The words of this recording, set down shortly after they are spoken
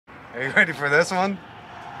Are you ready for this one?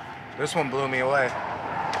 This one blew me away.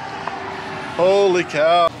 Holy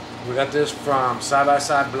cow. We got this from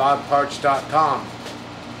SXSBLOG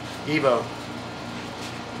EVO.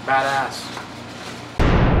 Badass.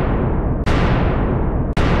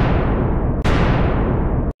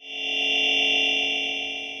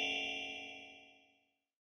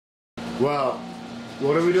 Well,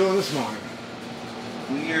 what are we doing this morning?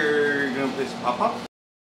 We're gonna play some pop-up.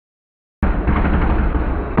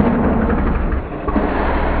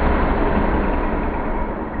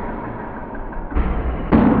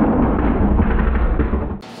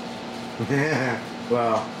 Yeah,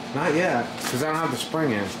 well, not yet, because I don't have the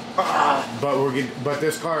spring in. But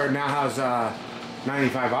this car now has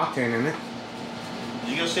 95 octane in it.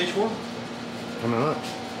 Did you go stage 4? I'm gonna look.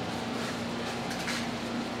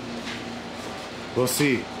 We'll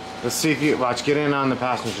see. Let's see if you watch. Get in on the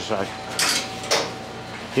passenger side.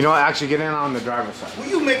 You know what? Actually, get in on the driver's side. Will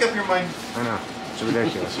you make up your mind? I know. It's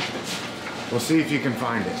ridiculous. We'll see if you can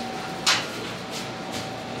find it.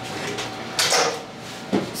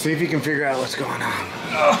 See if you can figure out what's going on.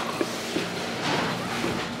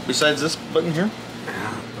 Besides this button here?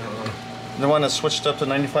 Yeah. The one that switched up to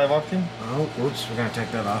 95 octane? Oh, whoops. We're gonna take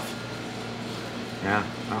that off. Yeah,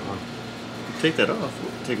 that one. Take that off.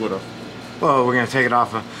 Take what off? Well, we're gonna take it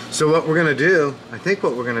off. So what we're gonna do, I think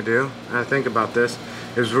what we're gonna do, and I think about this,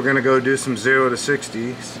 is we're gonna go do some 0 to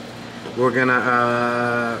 60s. We're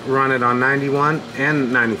gonna run it on 91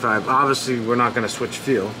 and 95. Obviously, we're not gonna switch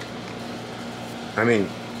fuel. I mean,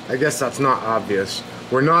 I guess that's not obvious.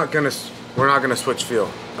 We're not gonna switch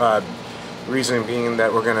fuel. Reason being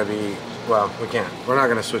that we're gonna be, well, we can't. We're not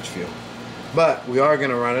gonna switch fuel, but we are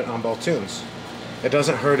gonna run it on both tunes. It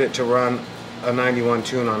doesn't hurt it to run a 91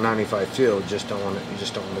 tune on 95 fuel. You just don't want to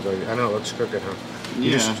go. I know it looks crooked, huh?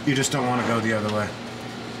 You just don't want to go the other way.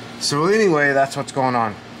 So anyway, that's what's going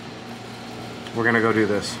on. We're gonna go do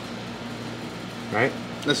this, right?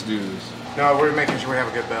 Let's do this. No, we're making sure we have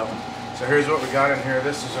a good belt. So here's what we got in here.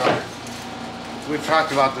 This is our, we've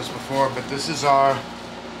talked about this before, but this is our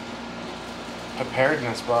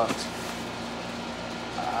preparedness box.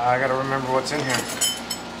 I gotta remember what's in here.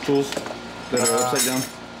 Tools that are upside down.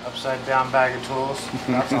 Upside down bag of tools.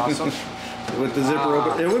 That's awesome. With the zipper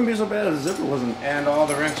open. It wouldn't be so bad if the zipper wasn't. And all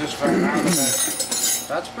the wrenches for around the bed.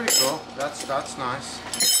 That's pretty cool. That's nice.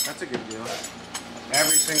 That's a good deal.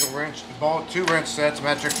 Every single wrench, both 2 wrench sets,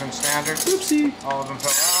 metrics and standard. Oopsie. All of them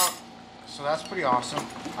fell out. So that's pretty awesome.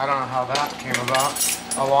 I don't know how that came about.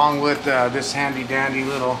 Along with this handy dandy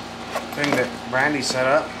little thing that Brandi set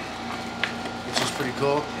up, which is pretty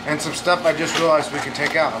cool. And some stuff I just realized we can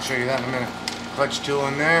take out. I'll show you that in a minute. Clutch tool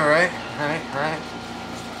in there, right?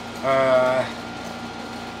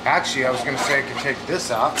 Actually, I was going to say I could take this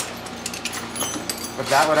out, but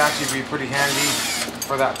that would actually be pretty handy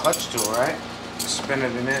for that clutch tool, right? Spin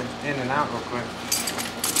it in and out real quick.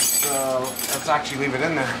 So let's actually leave it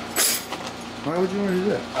in there. Why would you want to do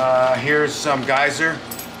that? Here's some geyser,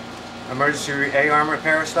 emergency A-arm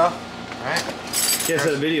repair stuff, right? You guys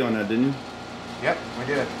had a video on that, didn't you? Yep, we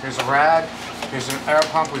did. Here's a rag. Here's an air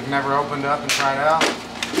pump we've never opened up and tried out.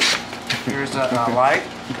 Here's a light.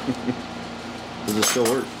 Does it still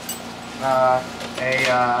work? A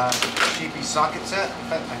cheapy socket set,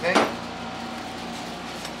 I think.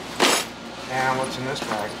 And what's in this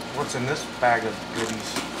bag? What's in this bag of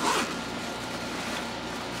goodies?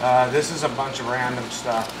 This is a bunch of random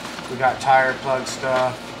stuff. We got tire plug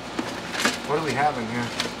stuff. What do we have in here?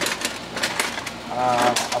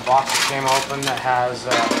 A box that came open that has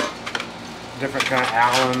different kind of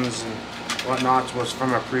Allens and whatnot. Was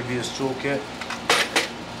from a previous toolkit.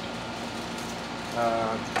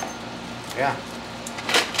 Yeah.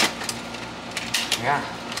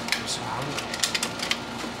 So,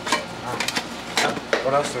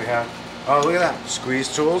 what else do we have? Oh, look at that. Squeeze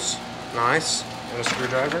tools. Nice. And a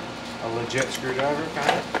screwdriver. A legit screwdriver,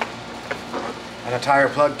 kind of. And a tire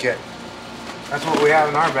plug kit. That's what we have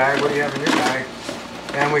in our bag. What do you have in your bag?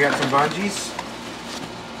 And we got some bungees.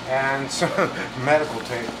 And some medical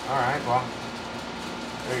tape. Alright, well.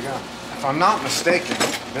 There you go. If I'm not mistaken,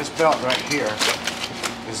 this belt right here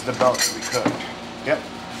is the belt that we cooked. Yep.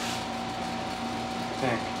 I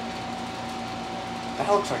think. That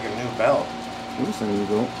looks like a new belt. It looks like a new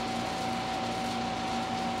belt.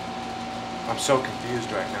 I'm so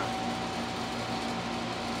confused right now.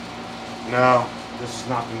 No, this is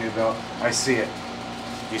not the new belt. I see it.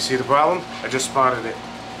 You see the problem? I just spotted it.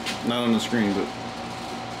 Not on the screen, but...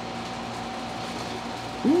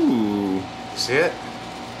 Ooh. You see it?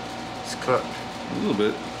 It's cooked. A little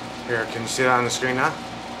bit. Here, can you see that on the screen now?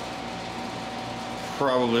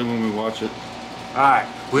 Probably when we watch it. Alright,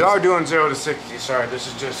 we are doing 0 to 60. Sorry, this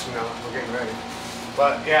is just, you know, we're getting ready.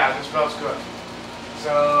 But yeah, this belt's good.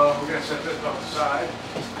 So we're going to set this belt aside.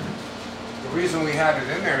 The reason we had it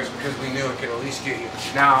in there is because we knew it could at least get you.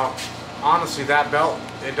 Now, honestly, that belt,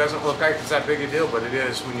 it doesn't look like it's that big a deal, but it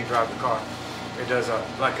is when you drive the car. It does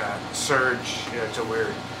like a surge. You know, it's a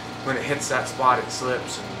weird. When it hits that spot, it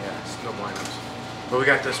slips, and yeah, it's no buenos. But we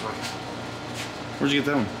got this one. Where'd you get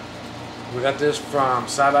that one? We got this from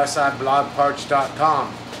SXSBLOG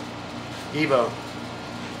EVO.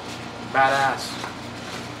 Badass.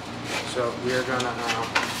 So we are gonna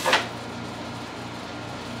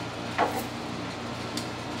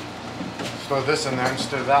throw this in there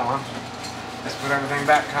instead of that one. Let's put everything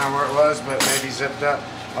back kind of where it was, but maybe zipped up.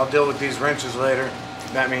 I'll deal with these wrenches later.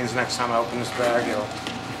 That means next time I open this bag, it'll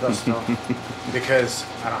go still. Because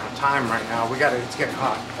I don't have time right now. It's getting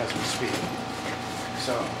hot as we speak.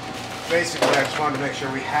 So basically, I just wanted to make sure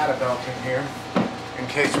we had a belt in here in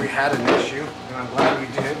case we had an issue, and I'm glad we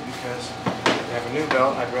did because we have a new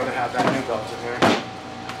belt. I'd rather have that new belt in there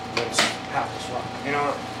than half the swap. You know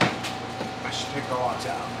what? I should take the lots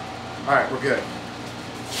out. All right, we're good.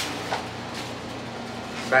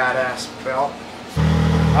 Badass belt.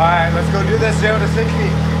 All right, let's go do this 0 to 60. We're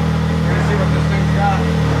gonna see what this thing's got.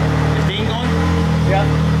 Is Dean going? Yep.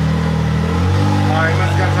 All right,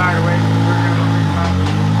 let's get tired of waiting. We're gonna go pick him up.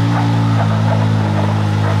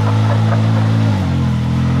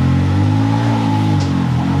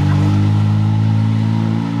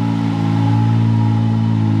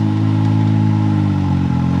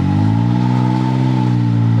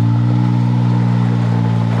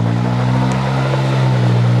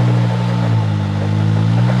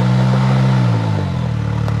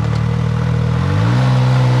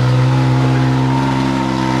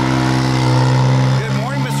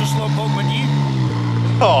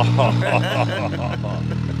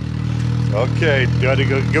 Okay, do I need to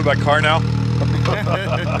go get my car now? Seems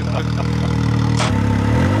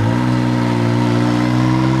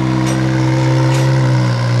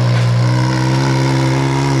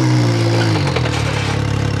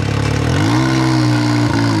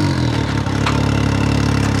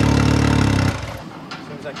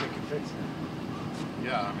like we can fix it.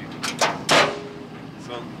 Yeah, I mean,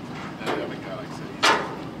 so, yeah, like I said,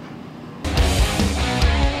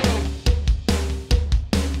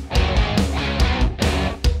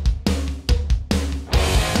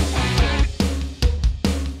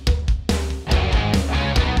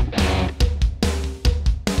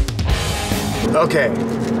 Okay,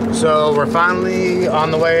 so we're finally on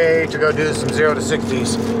the way to go do some 0 to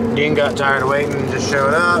 60s. Dean got tired of waiting and just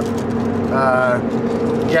showed up.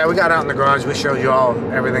 Yeah, we got out in the garage. We showed you all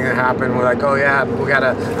everything that happened. We're like, oh yeah, we got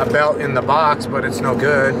a belt in the box, but it's no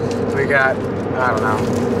good. We got, I don't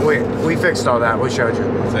know. We fixed all that. We showed you.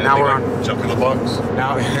 Now we're on junk in the box.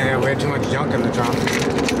 Now we had too much junk in the trunk.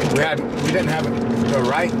 We didn't have the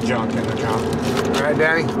right junk in the trunk. All right,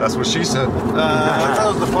 Danny? That's what she said. I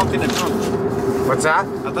thought it was the funk in the trunk. What's that?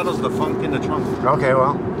 I thought it was the funk in the trunk. Okay,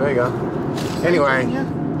 well, there you go. Anyway,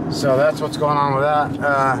 so that's what's going on with that.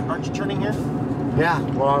 Aren't you turning here? Yeah,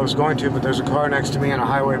 well, I was going to, but there's a car next to me and a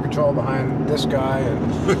highway patrol behind this guy,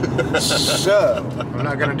 and so I'm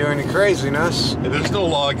not going to do any craziness. And there's no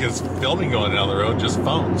law against filming going down the road, just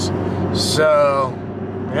phones. So,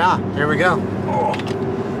 yeah, here we go.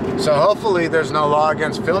 Oh. So hopefully there's no law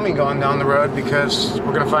against filming going down the road because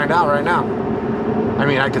we're going to find out right now. I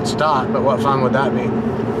mean, I could stop, but what fun would that be?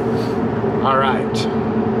 All right.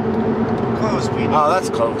 Close, Speedy. Oh, that's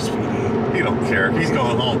close, Speedy. He don't care. He's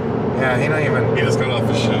going home. Yeah, he don't even... He just got off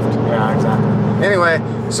his shift. Yeah, exactly. Anyway,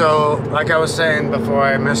 so like I was saying before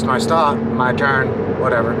I missed my stop, my turn,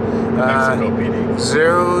 whatever. Mexico PD.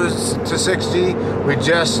 0 to 60. We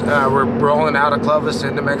just we're rolling out of Clovis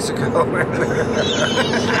into Mexico.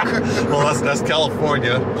 Well, that's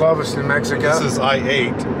California. Clovis, New Mexico. This is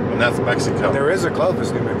I-8, and that's Mexico. There is a Clovis,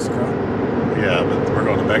 New Mexico. Yeah, but we're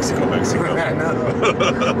going to Mexico. I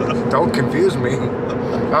know. Don't confuse me.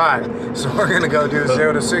 Alright, so we're going to go do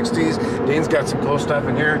 0 to 60s. Dean's got some cool stuff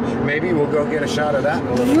in here. Maybe we'll go get a shot of that in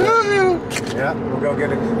a little bit. Yeah, we'll go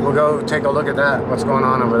get it. We'll go take a look at that, what's going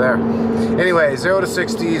on over there. Anyway, 0 to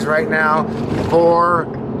 60s right now for,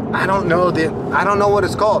 I don't know what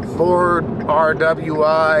it's called. Ford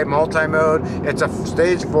RWI multi-mode. It's a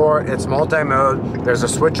stage 4, it's multi-mode. There's a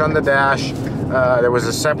switch on the dash. There was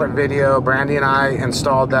a separate video. Brandi and I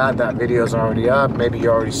installed that. That video's already up. Maybe you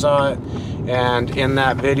already saw it. And in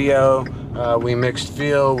that video, we mixed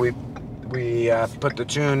fuel. We put the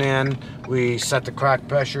tune in. We set the crack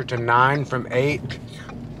pressure to 9 from 8.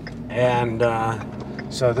 And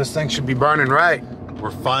so this thing should be burning right.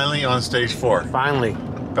 We're finally on stage 4. Finally.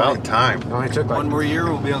 About time. It only took like One more year,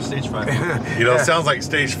 we'll be on stage 5. You know, it sounds like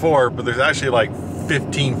stage 4, but there's actually like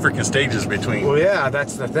 15 freaking stages between. Well, yeah,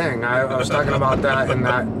 that's the thing. I was talking about that in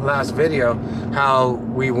that last video, how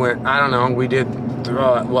we went, I don't know, we did,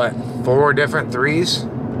 what, 4 different 3s?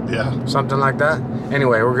 Yeah. Something like that.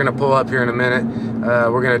 Anyway, we're going to pull up here in a minute.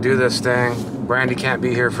 We're going to do this thing. Brandi can't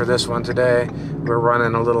be here for this one today. We're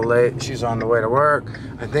running a little late. She's on the way to work.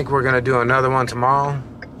 I think we're going to do another one tomorrow.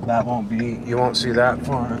 That won't be, you won't see that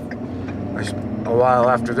for a while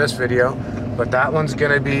after this video. But that one's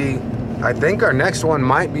going to be, I think our next one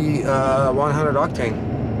might be 100 octane.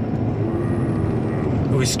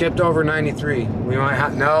 We skipped over 93. We might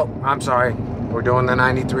have, no, I'm sorry. We're doing the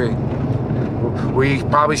 93. We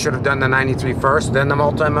probably should have done the 93 first, then the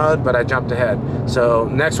multi-mode, but I jumped ahead. So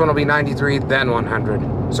next one will be 93, then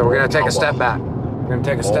 100. So we're gonna take a step back. We're gonna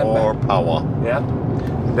take a step back. More power. Yep.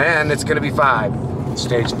 Then it's gonna be 5.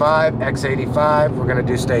 Stage 5, X85. We're gonna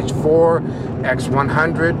do stage 4,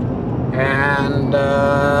 X100, and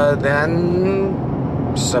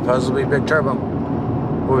then supposedly big turbo.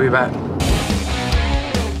 We'll be back.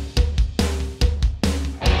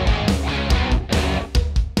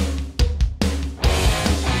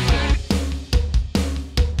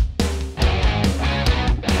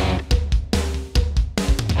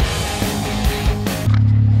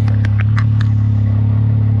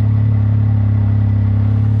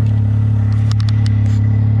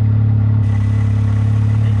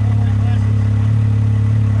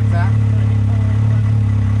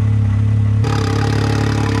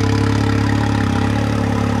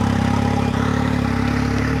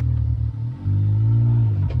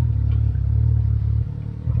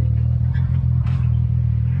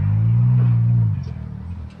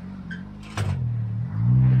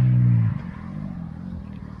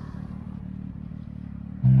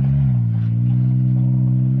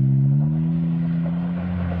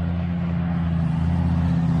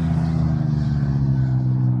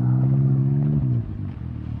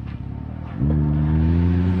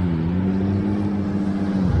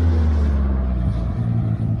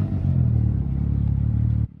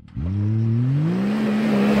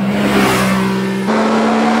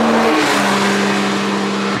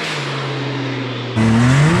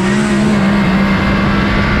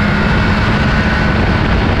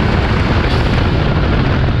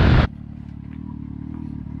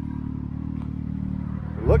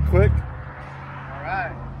 Look quick. All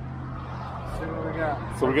right. Let's see what we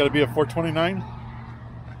got. So we got to be at 429?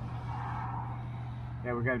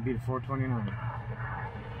 Yeah, we got to beat a 429.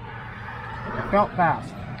 It felt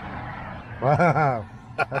fast. Wow,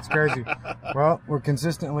 that's crazy. Well, we're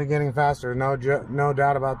consistently getting faster. No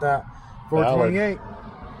doubt about that. 428.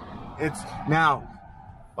 It's now.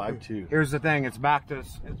 5.2. Here's the thing. It's back to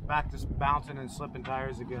bouncing and slipping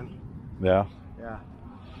tires again. Yeah. Yeah.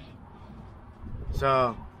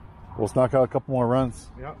 So. Let's knock out a couple more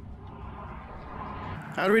runs. Yep.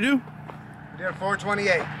 How do we do? We did a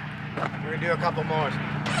 428. We're gonna do a couple more.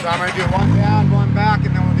 So I'm gonna do one down, one back,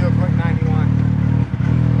 and then we'll do a quick 91.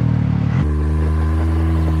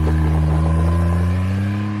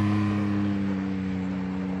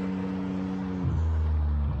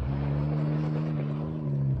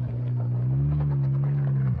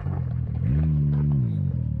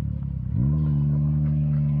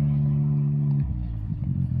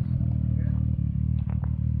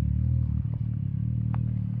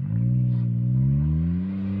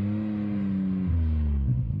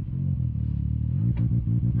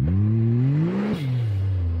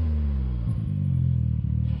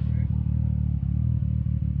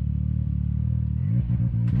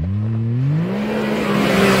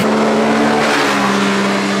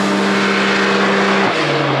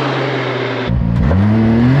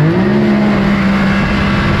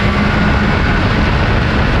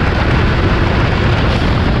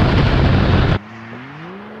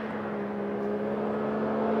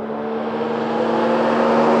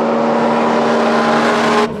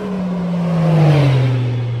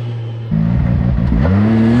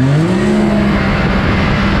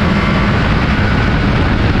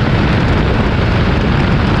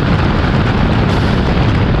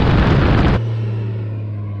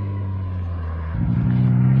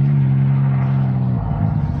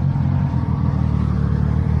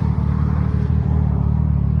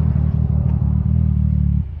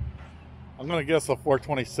 I'm gonna guess a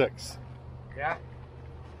 426. Yeah.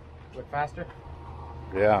 Look faster.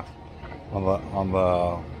 Yeah, on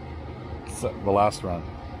the last run.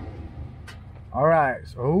 All right.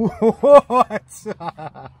 So,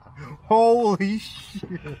 holy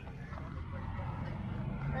shit!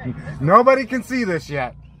 Nobody can see this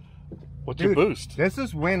yet. What's Dude, your boost? This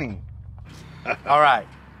is winning. All right.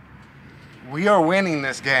 we are winning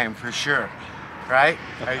this game for sure, right?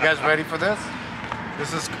 Are you guys ready for this?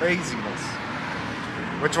 This is craziness.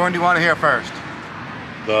 Which one do you want to hear first?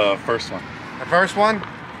 The first one. The first one?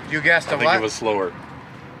 You guessed a what? I think it was slower.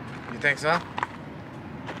 You think so?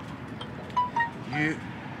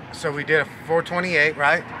 So we did a 428,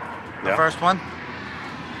 right? The Yeah. first one.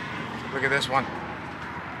 Look at this one.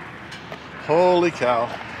 Holy cow.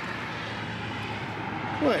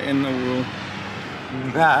 What in the world?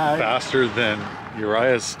 Nice. Faster than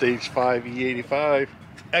Uriah's Stage 5 E85,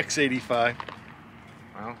 X85.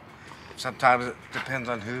 Well, sometimes it depends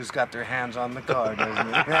on who's got their hands on the car, doesn't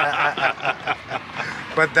it?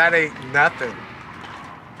 But that ain't nothing.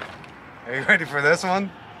 Are you ready for this one?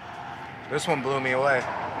 This one blew me away.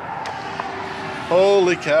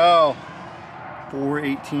 Holy cow.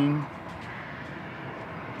 418.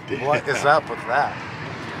 What is up with that?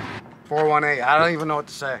 418. I don't even know what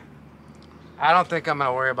to say. I don't think I'm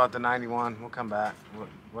gonna worry about the 91. We'll come back.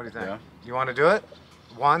 What do you think? Yeah. You want to do it?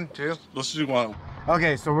 1, 2. Let's do one.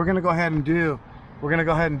 Okay, so we're gonna go ahead and do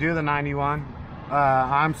the 91.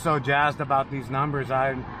 I'm so jazzed about these numbers.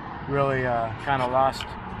 I really kind of lost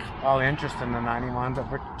all interest in the 91, but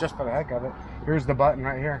just for the heck of it, here's the button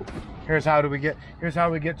right here. Here's how we get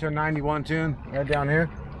to a 91 tune right down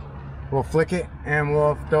here. We'll flick it and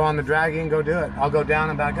we'll throw on the draggy and go do it. I'll go down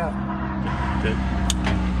and back up. Good.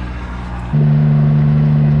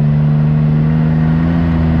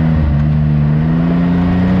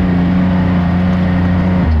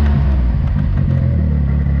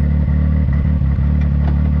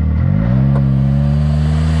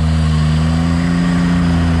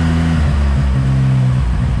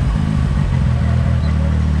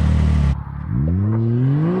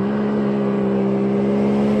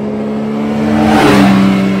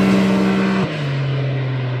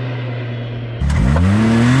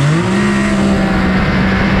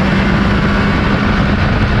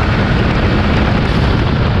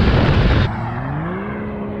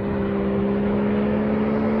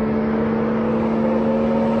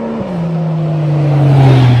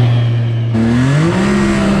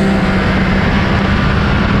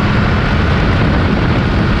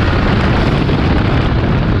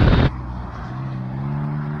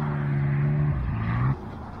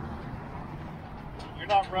 You're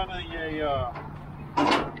not running a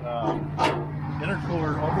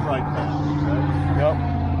intercooler override fan, right? Yep.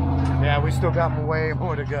 Yeah, we still got way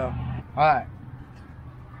more to go. All right.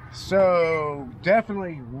 So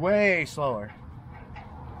definitely way slower.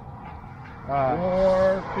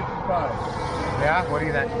 455. Yeah. What do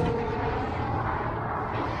you think?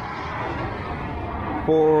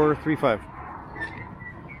 435.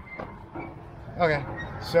 Okay.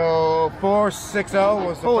 So 460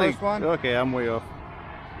 was the Holy. first one. Okay, I'm way off.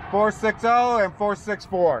 460 and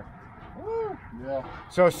 464. Yeah.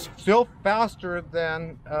 So still faster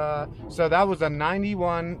than, so that was a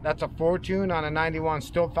 91, that's a 4 tune on a 91,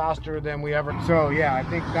 still faster than we ever, so yeah, I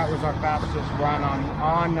think that was our fastest run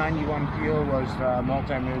on 91 fuel was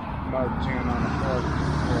multi-mode tune on a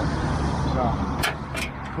 4. So,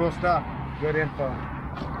 cool stuff, good info.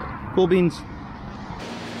 Cool beans.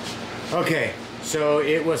 Okay, so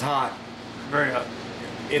it was hot. Very hot.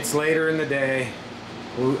 It's later in the day.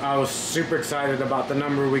 I was super excited about the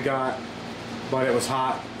number we got, but it was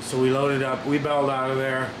hot, so we loaded up, we bailed out of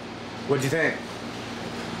there. What'd you think?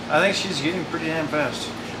 I think she's getting pretty damn fast.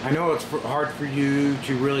 I know it's hard for you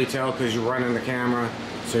to really tell because you're running the camera,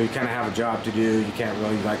 so you kind of have a job to do. You can't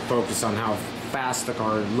really like focus on how fast the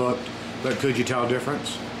car looked, but could you tell a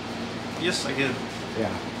difference? Yes, I did.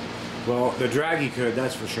 Yeah. Well, the draggy could,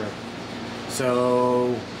 that's for sure.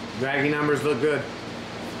 So, draggy numbers look good.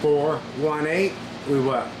 418. We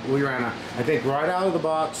ran a, I think right out of the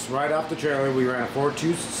box, right off the trailer, we ran a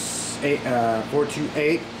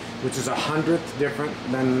 428, which is 100th different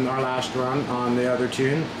than our last run on the other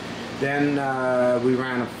tune. Then we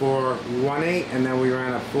ran a 418, and then we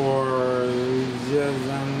ran a 4,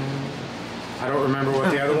 I don't remember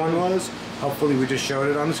what the other one was. Hopefully we just showed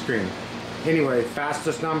it on the screen. Anyway,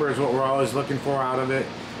 fastest number is what we're always looking for out of it.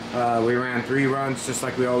 We ran 3 runs just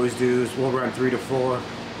like we always do. We'll run 3 to 4.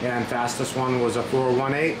 And fastest one was a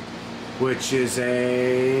 418, which is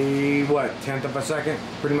a, what, 10th of a second?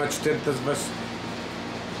 Pretty much 10th of a second.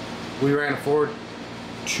 We ran a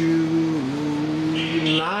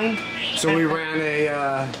 429. So we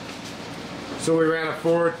ran a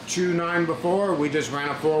 429 before, we just ran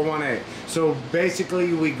a 418. So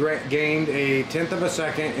basically we gained a 10th of a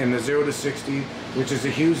second in the 0 to 60, which is a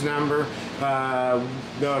huge number.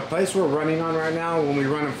 The place we're running on right now, when we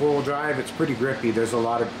run in 4-wheel drive, it's pretty grippy. There's a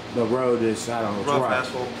lot of, the road is, I don't know, it's rough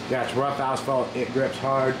asphalt. Yeah, it's rough asphalt, it grips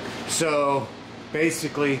hard. So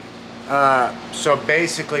basically, So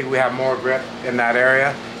basically we have more grip in that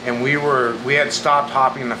area, and we had stopped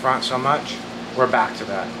hopping in the front so much. We're back to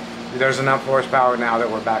that. There's enough horsepower now that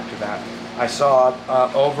we're back to that. I saw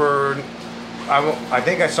I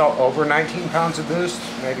think I saw over 19 pounds of boost.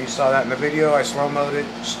 Maybe you saw that in the video. I slow-moed it,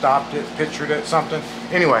 stopped it, pictured it, something.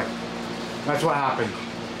 Anyway, that's what happened.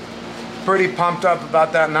 Pretty pumped up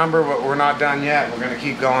about that number, but we're not done yet. We're gonna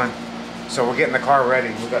keep going. So we're getting the car ready.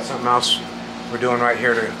 We've got something else we're doing right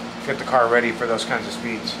here to get the car ready for those kinds of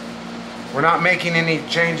speeds. We're not making any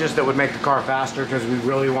changes that would make the car faster because we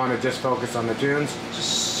really want to just focus on the tunes.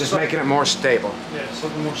 Just making it more stable. Yeah,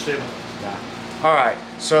 something more stable. Yeah. All right,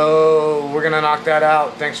 so we're gonna knock that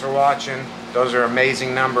out. Thanks for watching. Those are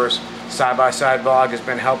amazing numbers. Side-by-Side Vlog has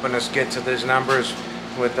been helping us get to these numbers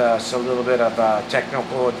with a little bit of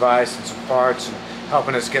technical advice and some parts, and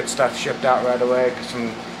helping us get stuff shipped out right away.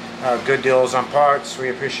 Some good deals on parts. We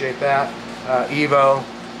appreciate that. EVO.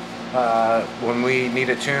 When we need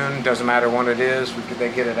a tune, doesn't matter what it is, they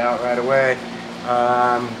get it out right away.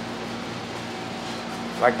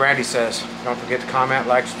 Like Brandi says, don't forget to comment,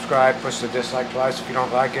 like, subscribe, push the dislike twice if you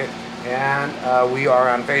don't like it. And we are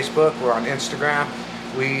on Facebook, we're on Instagram,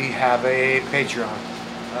 we have a Patreon.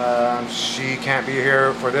 She can't be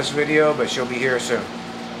here for this video, but she'll be here soon.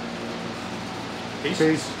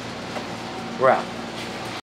 Peace. We're out.